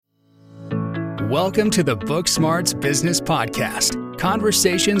Welcome to the Book Smarts Business Podcast.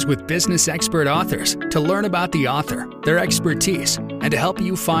 Conversations with business expert authors to learn about the author, their expertise, and to help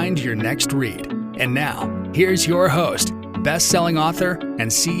you find your next read. And now, here's your host, best-selling author and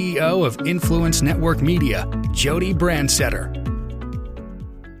CEO of Influence Network Media, Jody Brandsetter.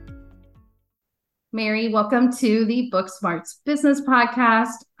 Mary, welcome to the Book Smarts Business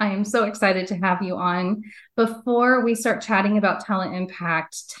Podcast. I am so excited to have you on. Before we start chatting about talent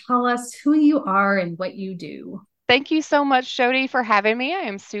impact, tell us who you are and what you do. Thank you so much, Jody, for having me. I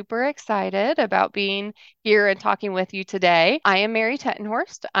am super excited about being here and talking with you today. I am Mary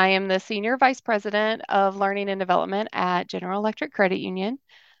Tettenhorst. I am the Senior Vice President of Learning and Development at General Electric Credit Union,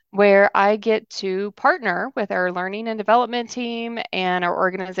 where I get to partner with our learning and development team and our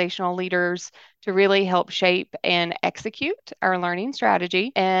organizational leaders to really help shape and execute our learning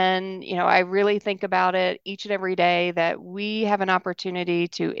strategy. And, I really think about it each and every day that we have an opportunity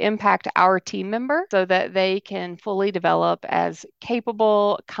to impact our team member so that they can fully develop as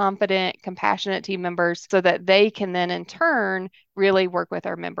capable, competent, compassionate team members so that they can then in turn really work with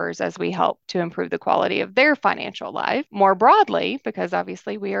our members as we help to improve the quality of their financial life more broadly, because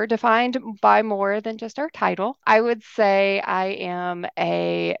obviously we are defined by more than just our title. I would say I am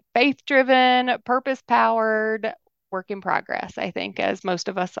a faith-driven, purpose-powered work in progress, I think, as most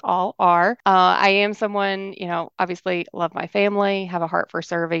of us all are. I am someone, obviously love my family, have a heart for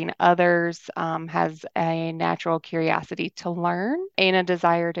serving others, has a natural curiosity to learn and a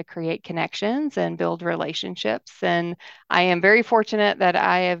desire to create connections and build relationships. And I am very fortunate that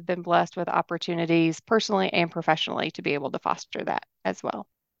I have been blessed with opportunities personally and professionally to be able to foster that as well.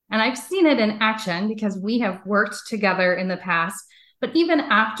 And I've seen it in action because we have worked together in the past. But even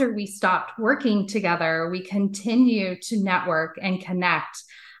after we stopped working together, we continue to network and connect.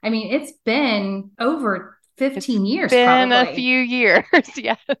 I mean, it's been over 15 years. It's been a few years,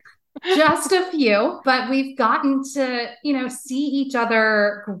 yeah. Just a few, but we've gotten to, see each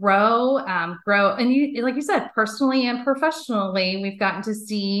other grow. And like you said, personally and professionally, we've gotten to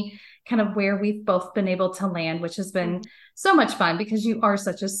see kind of where we've both been able to land, which has been so much fun because you are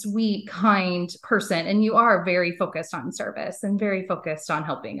such a sweet, kind person and you are very focused on service and very focused on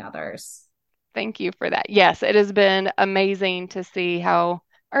helping others. Thank you for that. Yes, it has been amazing to see how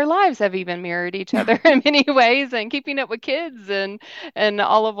our lives have even mirrored each other in many ways and keeping up with kids and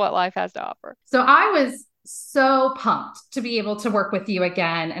all of what life has to offer. So I was so pumped to be able to work with you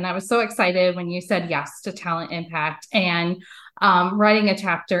again. And I was so excited when you said yes to Talent Impact and writing a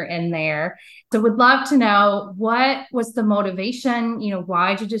chapter in there. So would love to know, what was the motivation?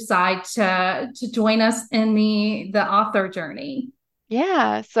 Why did you decide to join us in the author journey?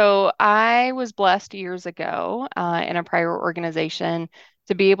 Yeah, so I was blessed years ago in a prior organization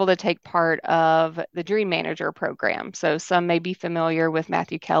to be able to take part of the Dream Manager program. So some may be familiar with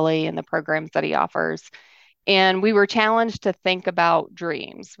Matthew Kelly and the programs that he offers. And we were challenged to think about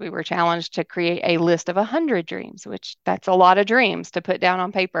dreams. We were challenged to create a list of 100 dreams, which that's a lot of dreams to put down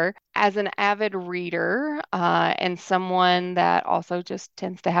on paper. As an avid reader and someone that also just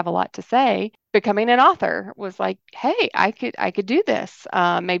tends to have a lot to say, becoming an author was like, hey, I could do this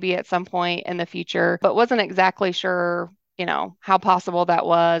maybe at some point in the future, but wasn't exactly sure how possible that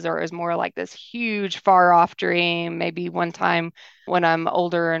was, or it was more like this huge far off dream. Maybe one time when I'm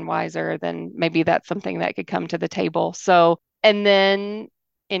older and wiser, then maybe that's something that could come to the table. So, and then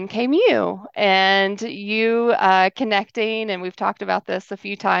in came you and you connecting, and we've talked about this a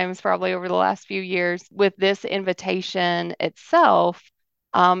few times probably over the last few years with this invitation itself.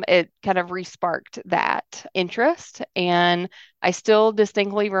 It kind of re-sparked that interest. And I still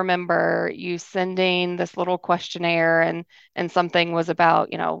distinctly remember you sending this little questionnaire and something was about,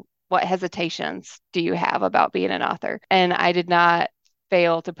 what hesitations do you have about being an author? And I did not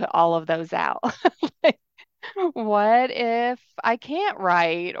fail to put all of those out. What if I can't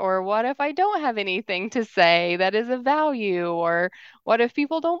write? Or what if I don't have anything to say that is of value? Or what if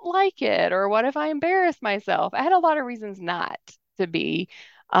people don't like it? Or what if I embarrass myself? I had a lot of reasons not to be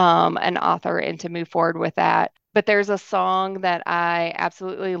an author and to move forward with that. But there's a song that I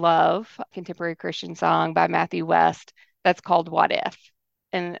absolutely love, a contemporary Christian song by Matthew West, that's called What If?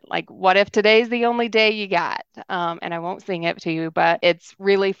 And like, what if today's the only day you got? And I won't sing it to you, but it's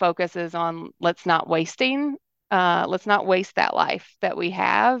really focuses on let's not waste that life that we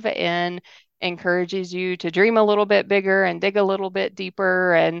have, and encourages you to dream a little bit bigger and dig a little bit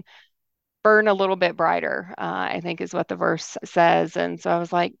deeper and burn a little bit brighter, I think is what the verse says. And so I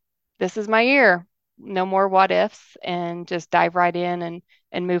was like, this is my year. No more what ifs, and just dive right in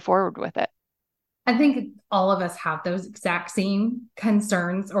and move forward with it. I think all of us have those exact same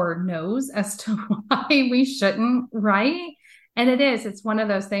concerns or knows as to why we shouldn't, right? And it's one of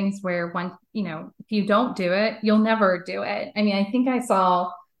those things where if you don't do it, you'll never do it. I mean, I think I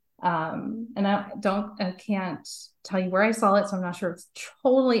saw, and I can't tell you where I saw it, so I'm not sure it's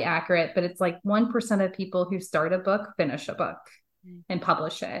totally accurate, but it's like 1% of people who start a book, finish a book and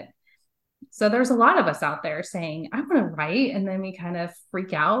publish it. So there's a lot of us out there saying, I want to write. And then we kind of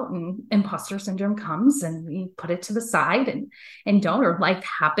freak out and imposter syndrome comes and we put it to the side and don't, or life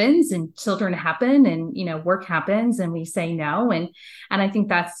happens and children happen and, work happens and we say no. And I think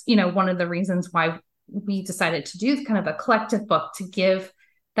that's, one of the reasons why we decided to do kind of a collective book to give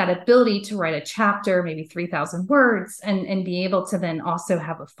that ability to write a chapter, maybe 3,000 words, and be able to then also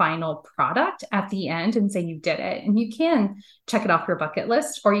have a final product at the end and say you did it. And you can check it off your bucket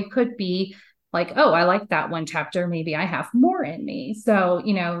list, or you could be like, oh, I like that one chapter. Maybe I have more in me. So,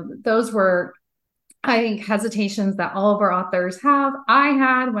 those were, I think, hesitations that all of our authors have. I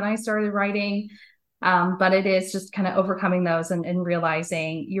had when I started writing, but it is just kind of overcoming those and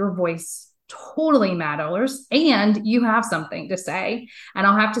realizing your voice totally matters and you have something to say. And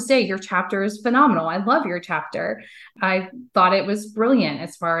I'll have to say your chapter is phenomenal. I love your chapter. I thought it was brilliant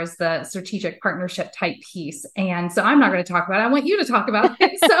as far as the strategic partnership type piece. And so I'm not going to talk about it. I want you to talk about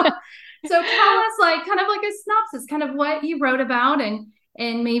it. So tell us kind of like a synopsis, kind of what you wrote about and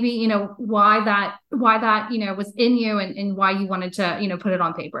maybe, why that, was in you and why you wanted to, put it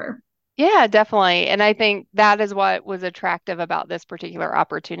on paper. Yeah, definitely. And I think that is what was attractive about this particular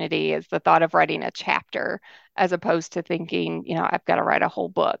opportunity is the thought of writing a chapter as opposed to thinking, I've got to write a whole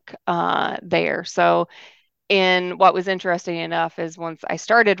book there. So, and what was interesting enough is once I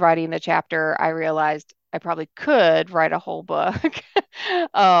started writing the chapter, I realized I probably could write a whole book.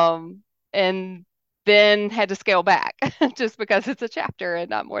 And then had to scale back just because it's a chapter and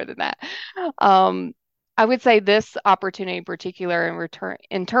not more than that. I would say this opportunity in particular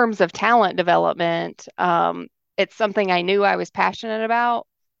in terms of talent development, it's something I knew I was passionate about,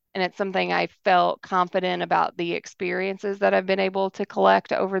 and it's something I felt confident about the experiences that I've been able to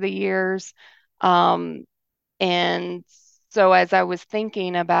collect over the years. And so as I was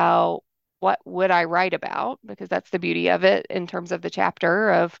thinking about what would I write about, because that's the beauty of it in terms of the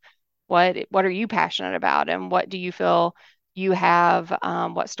chapter of what are you passionate about and what do you feel you have,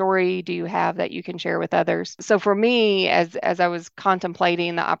 what story do you have that you can share with others? So for me, as I was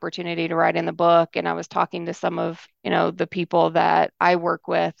contemplating the opportunity to write in the book, and I was talking to some of, the people that I work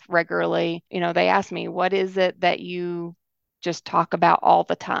with regularly, they asked me, what is it that you just talk about all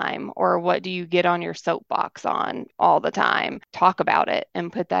the time? Or what do you get on your soapbox on all the time? Talk about it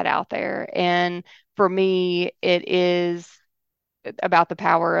and put that out there. And for me, it is about the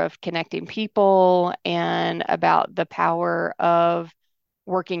power of connecting people and about the power of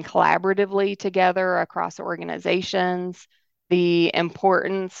working collaboratively together across organizations, the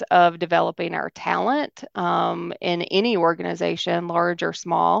importance of developing our talent in any organization, large or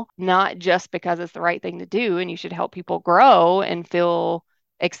small, not just because it's the right thing to do and you should help people grow and feel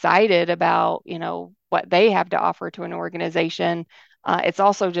excited about, what they have to offer to an organization. It's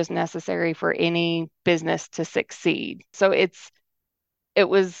also just necessary for any business to succeed. So it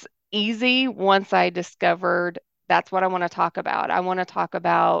was easy once I discovered that's what I want to talk about. I want to talk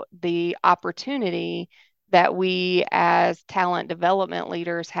about the opportunity that we as talent development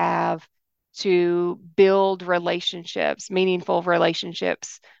leaders have to build relationships, meaningful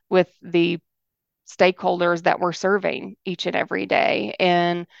relationships with the stakeholders that we're serving each and every day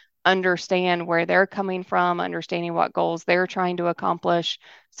and understand where they're coming from, understanding what goals they're trying to accomplish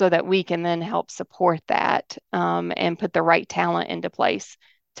so that we can then help support that and put the right talent into place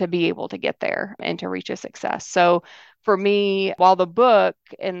to be able to get there and to reach a success. So for me, while the book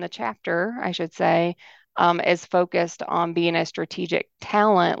in the chapter, I should say, is focused on being a strategic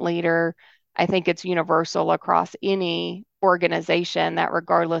talent leader, I think it's universal across any organization that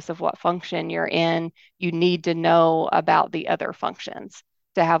regardless of what function you're in, you need to know about the other functions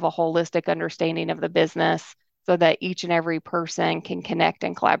to have a holistic understanding of the business so that each and every person can connect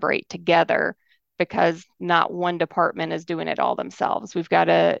and collaborate together because not one department is doing it all themselves. We've got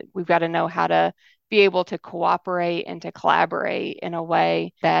to know how to be able to cooperate and to collaborate in a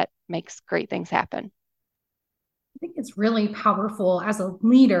way that makes great things happen. I think it's really powerful as a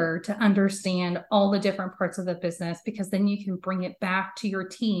leader to understand all the different parts of the business because then you can bring it back to your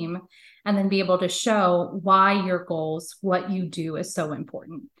team and then be able to show why your goals, what you do is so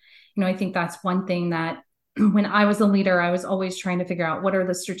important. I think that's one thing that when I was a leader, I was always trying to figure out what are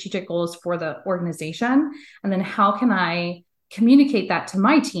the strategic goals for the organization and then how can I communicate that to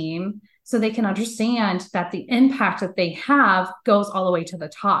my team so they can understand that the impact that they have goes all the way to the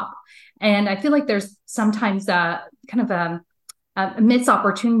top. And I feel like there's sometimes kind of a missed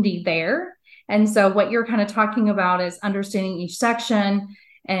opportunity there. And so what you're kind of talking about is understanding each section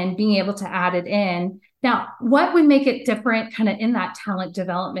and being able to add it in. Now, what would make it different kind of in that talent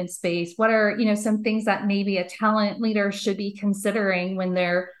development space? What are, some things that maybe a talent leader should be considering when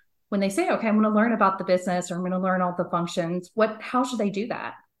they say, okay, I'm going to learn about the business or I'm going to learn all the functions? How should they do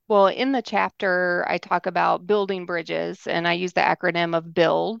that? Well, in the chapter, I talk about building bridges, and I use the acronym of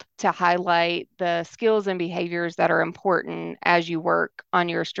BUILD to highlight the skills and behaviors that are important as you work on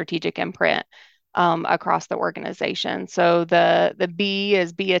your strategic imprint across the organization. So the B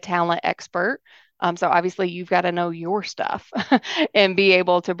is be a talent expert. So obviously, you've got to know your stuff and be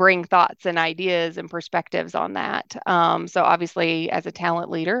able to bring thoughts and ideas and perspectives on that. So obviously, as a talent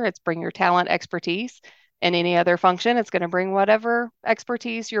leader, it's bring your talent expertise. In any other function, it's going to bring whatever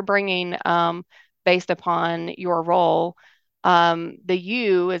expertise you're bringing based upon your role. The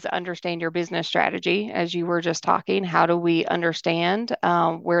U is understand your business strategy, as you were just talking. How do we understand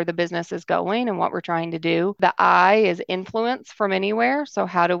where the business is going and what we're trying to do? The I is influence from anywhere. So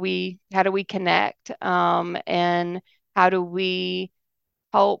how do we connect and how do we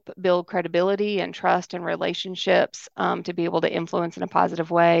help build credibility and trust and relationships to be able to influence in a positive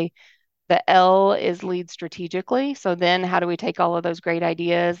way? The L is lead strategically. So then how do we take all of those great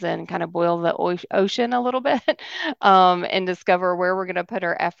ideas and kind of boil the ocean a little bit and discover where we're going to put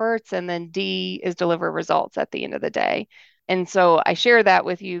our efforts? And then D is deliver results at the end of the day. And so I share that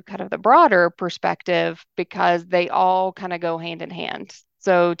with you, kind of the broader perspective, because they all kind of go hand in hand.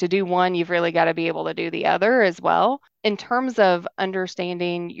 So to do one, you've really got to be able to do the other as well. In terms of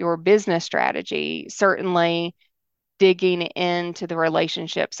understanding your business strategy, certainly digging into the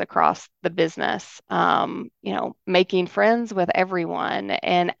relationships across the business, making friends with everyone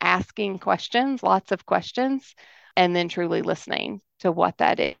and asking questions, lots of questions, and then truly listening to what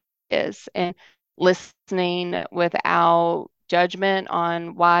that is and listening without judgment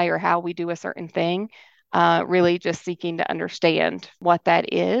on why or how we do a certain thing. Really just seeking to understand what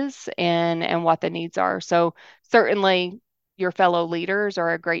that is and what the needs are. So certainly your fellow leaders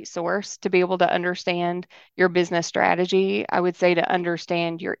are a great source to be able to understand your business strategy. I would say to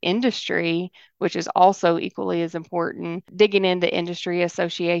understand your industry, which is also equally as important, digging into industry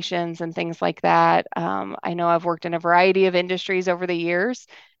associations and things like that. I know I've worked in a variety of industries over the years.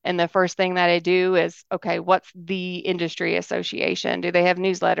 And the first thing that I do is, okay, what's the industry association? Do they have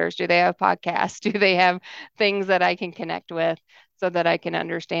newsletters? Do they have podcasts? Do they have things that I can connect with? So that I can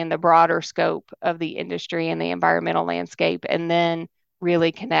understand the broader scope of the industry and the environmental landscape, and then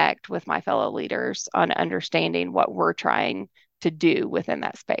really connect with my fellow leaders on understanding what we're trying to do within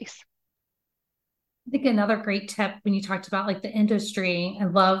that space. I think another great tip when you talked about like the industry, I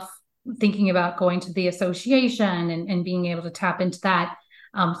love thinking about going to the association and being able to tap into that.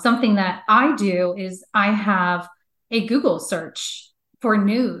 Something that I do is I have a Google search for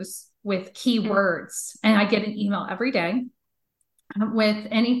news with keywords, and I get an email every day with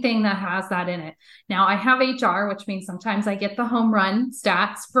anything that has that in it. Now I have HR, which means sometimes I get the home run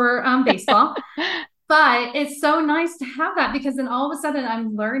stats for baseball, but it's so nice to have that because then all of a sudden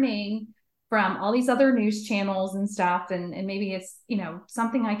I'm learning from all these other news channels and stuff. And maybe it's,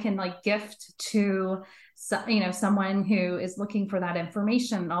 something I can like gift to, someone who is looking for that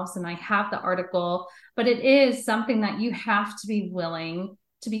information. And all of a sudden I have the article, but it is something that you have to be willing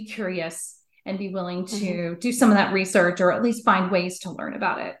to be curious and be willing to do some of that research or at least find ways to learn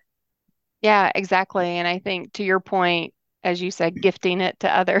about it. Yeah, exactly. And I think to your point, as you said, gifting it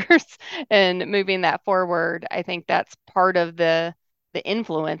to others and moving that forward, I think that's part of the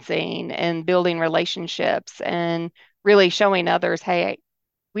influencing and building relationships and really showing others, hey,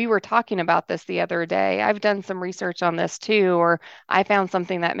 we were talking about this the other day. I've done some research on this too, or I found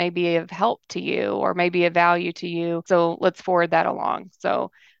something that may be of help to you or maybe of value to you. So let's forward that along.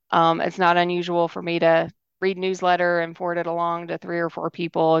 So it's not unusual for me to read newsletter and forward it along to 3 or 4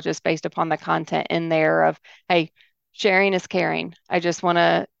 people just based upon the content in there of, hey, sharing is caring. I just want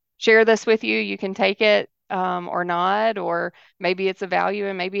to share this with you. You can take it or not, or maybe it's a value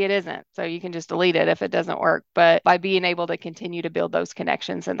and maybe it isn't. So you can just delete it if it doesn't work. But by being able to continue to build those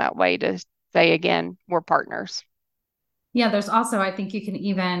connections in that way to say, again, we're partners. Yeah, there's also, I think you can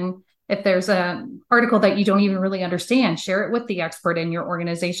even, if there's an article that you don't even really understand, share it with the expert in your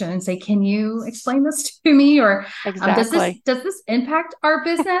organization and say, can you explain this to me? Or exactly. Does this impact our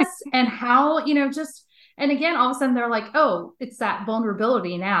business? And how, and again, all of a sudden they're like, oh, it's that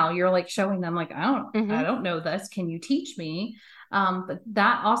vulnerability now. You're like showing them like, I don't know this. Can you teach me? But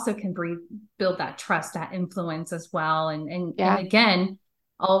that also can build that trust, that influence as well. And again,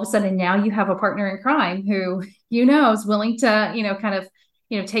 all of a sudden now you have a partner in crime who, is willing to, kind of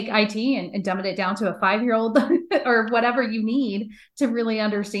take IT and dumb it down to a 5-year-old or whatever you need to really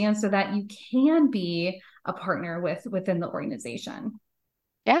understand so that you can be a partner within the organization.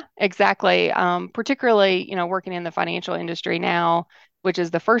 Yeah, exactly. Particularly, working in the financial industry now, which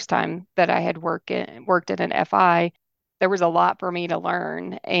is the first time that I had worked at an FI, there was a lot for me to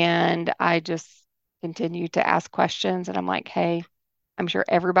learn. And I just continued to ask questions. And I'm like, hey, I'm sure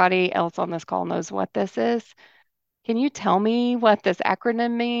everybody else on this call knows what this is. Can you tell me what this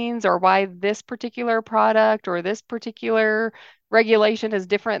acronym means or why this particular product or this particular regulation is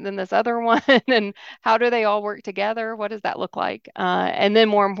different than this other one? And how do they all work together? What does that look like? And then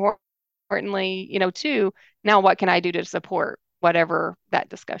more importantly, too, now what can I do to support whatever that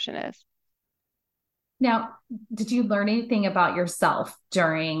discussion is? Now, did you learn anything about yourself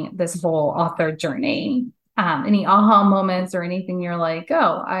during this whole author journey? Any aha moments or anything you're like,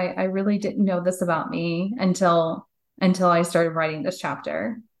 oh, I really didn't know this about me until I started writing this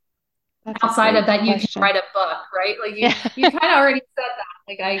chapter? That's a Outside of great that, you can question. write a book, right? Like Yeah. you kind of already said that.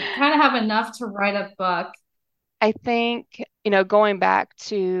 Like I kind of have enough to write a book. I think, going back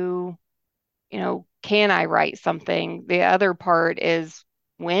to can I write something? The other part is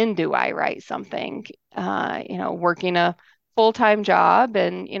when do I write something? Working a full-time job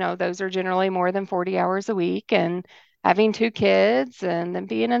and, those are generally more than 40 hours a week and having 2 kids and then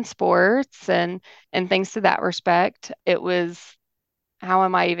being in sports and things to that respect, it was, how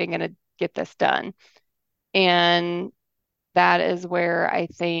am I even going to get this done? And that is where I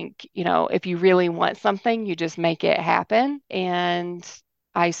think, if you really want something, you just make it happen. And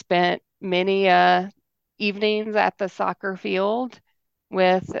I spent many evenings at the soccer field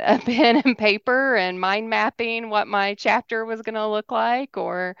with a pen and paper and mind mapping what my chapter was going to look like,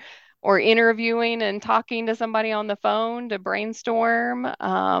 or interviewing and talking to somebody on the phone to brainstorm,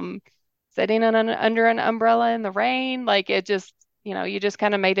 sitting under an umbrella in the rain. Like it just, you just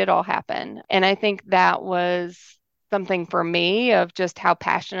kind of made it all happen. And I think that was something for me of just how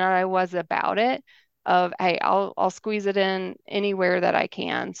passionate I was about it, of hey, I'll squeeze it in anywhere that I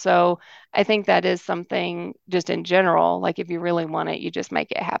can. So I think that is something just in general, like if you really want it, you just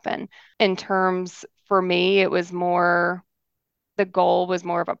make it happen. In terms for me, it was more, the goal was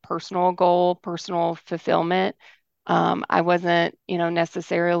more of a personal goal, personal fulfillment. I wasn't,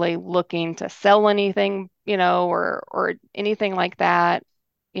 necessarily looking to sell anything, or anything like that,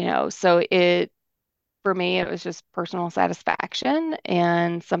 so for me, it was just personal satisfaction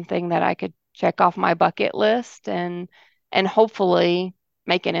and something that I could check off my bucket list and hopefully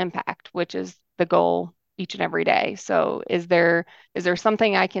make an impact, which is the goal each and every day. So is there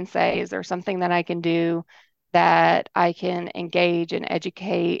something I can say? Is there something that I can do that I can engage and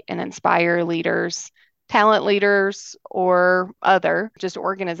educate and inspire leaders, talent leaders, or other just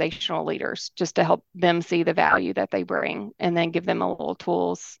organizational leaders, just to help them see the value that they bring and then give them a little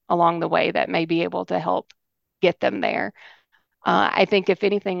tools along the way that may be able to help get them there. I think if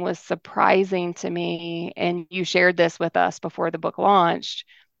anything was surprising to me, and you shared this with us before the book launched,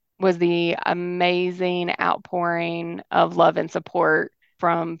 was the amazing outpouring of love and support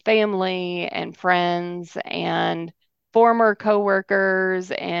from family and friends and former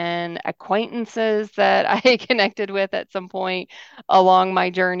coworkers and acquaintances that I connected with at some point along my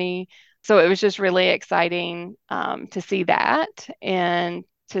journey. So it was just really exciting to see that and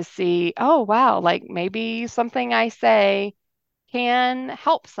to see, oh, wow, like maybe something I say can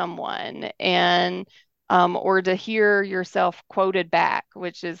help someone, and or to hear yourself quoted back,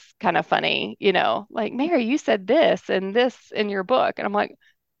 which is kind of funny, like, Mary, you said this and this in your book. And I'm like,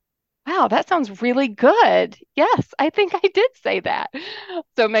 wow, that sounds really good. Yes, I think I did say that.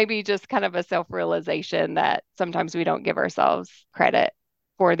 So maybe just kind of a self-realization that sometimes we don't give ourselves credit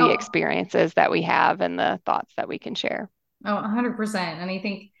for the Oh, experiences that we have and the thoughts that we can share. oh, 100%. And I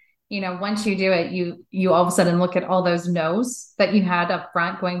think, once you do it, you all of a sudden look at all those no's that you had up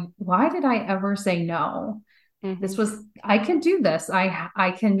front going, why did I ever say no? Hmm. I can do this.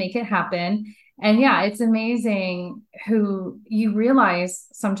 I can make it happen. And yeah, it's amazing who you realize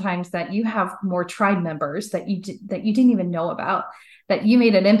sometimes that you have more tribe members that you didn't even know about, that you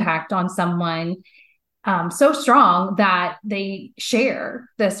made an impact on someone so strong that they share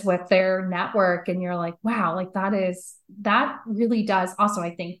this with their network. And you're like, wow, like that really does also,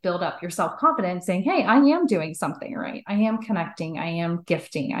 I think, build up your self-confidence saying, hey, I am doing something right. I am connecting. I am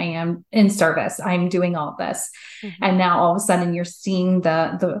gifting. I am in service. I'm doing all this. Hmm. And now all of a sudden you're seeing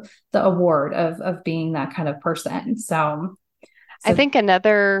the award of being that kind of person. So I So think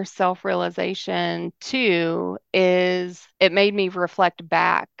another self-realization too is it made me reflect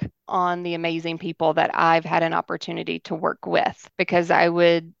back on the amazing people that I've had an opportunity to work with because I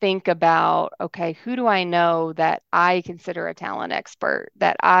would think about, okay, who do I know that I consider a talent expert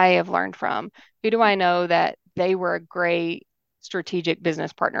that I have learned from? Who do I know that they were a great strategic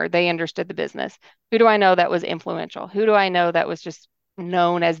business partner? They understood the business. Who do I know that was influential? Who do I know that was just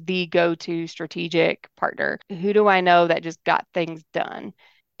known as the go-to strategic partner? Who do I know that just got things done?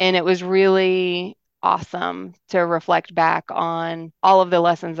 And it was really awesome to reflect back on all of the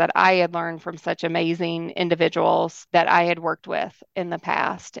lessons that I had learned from such amazing individuals that I had worked with in the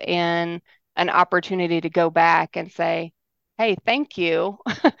past, and an opportunity to go back and say, hey, thank you.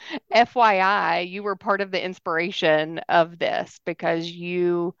 FYI, you were part of the inspiration of this because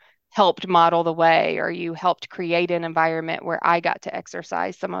you helped model the way, or you helped create an environment where I got to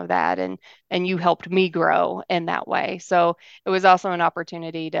exercise some of that, and you helped me grow in that way. So it was also an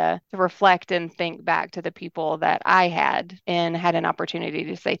opportunity to reflect and think back to the people that I had and had an opportunity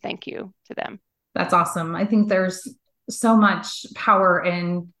to say thank you to them. that's awesome. I think there's so much power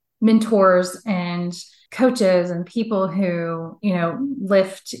in mentors and coaches and people who,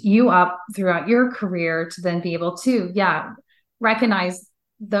 lift you up throughout your career to then be able to, recognize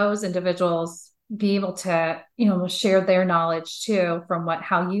those individuals, be able to, share their knowledge too from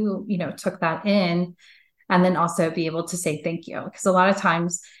how you, took that in, and then also be able to say thank you. Because a lot of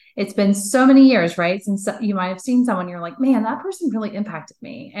times it's been so many years, right? Since you might have seen someone, you're like, man, that person really impacted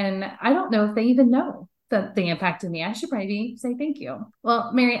me. And I don't know if they even know that they impacted me. I should probably say thank you.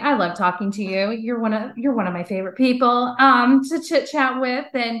 Well, Mary, I love talking to you. You're one of my favorite people to chit chat with.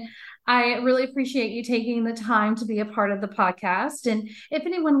 And I really appreciate you taking the time to be a part of the podcast. And if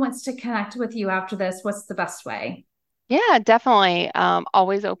anyone wants to connect with you after this, what's the best way? Yeah, definitely.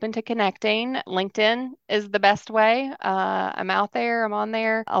 Always open to connecting. LinkedIn is the best way. I'm out there, I'm on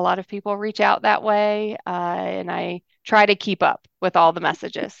there. A lot of people reach out that way, and I try to keep up with all the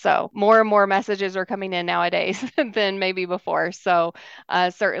messages. So more and more messages are coming in nowadays than maybe before. So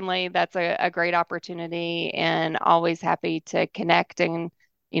certainly that's a great opportunity, and always happy to connect and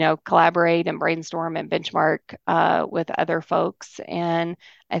collaborate and brainstorm and benchmark with other folks. And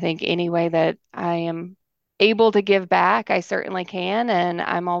I think any way that I am able to give back, I certainly can. And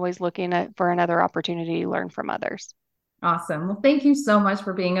I'm always looking for another opportunity to learn from others. Awesome. Well, thank you so much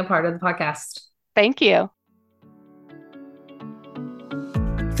for being a part of the podcast. Thank you.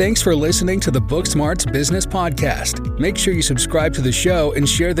 Thanks for listening to the Booksmarts Business Podcast. Make sure you subscribe to the show and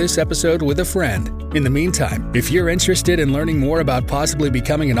share this episode with a friend. In the meantime, if you're interested in learning more about possibly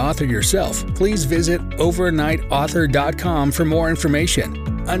becoming an author yourself, please visit overnightauthor.com for more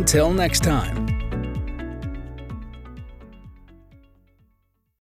information. Until next time.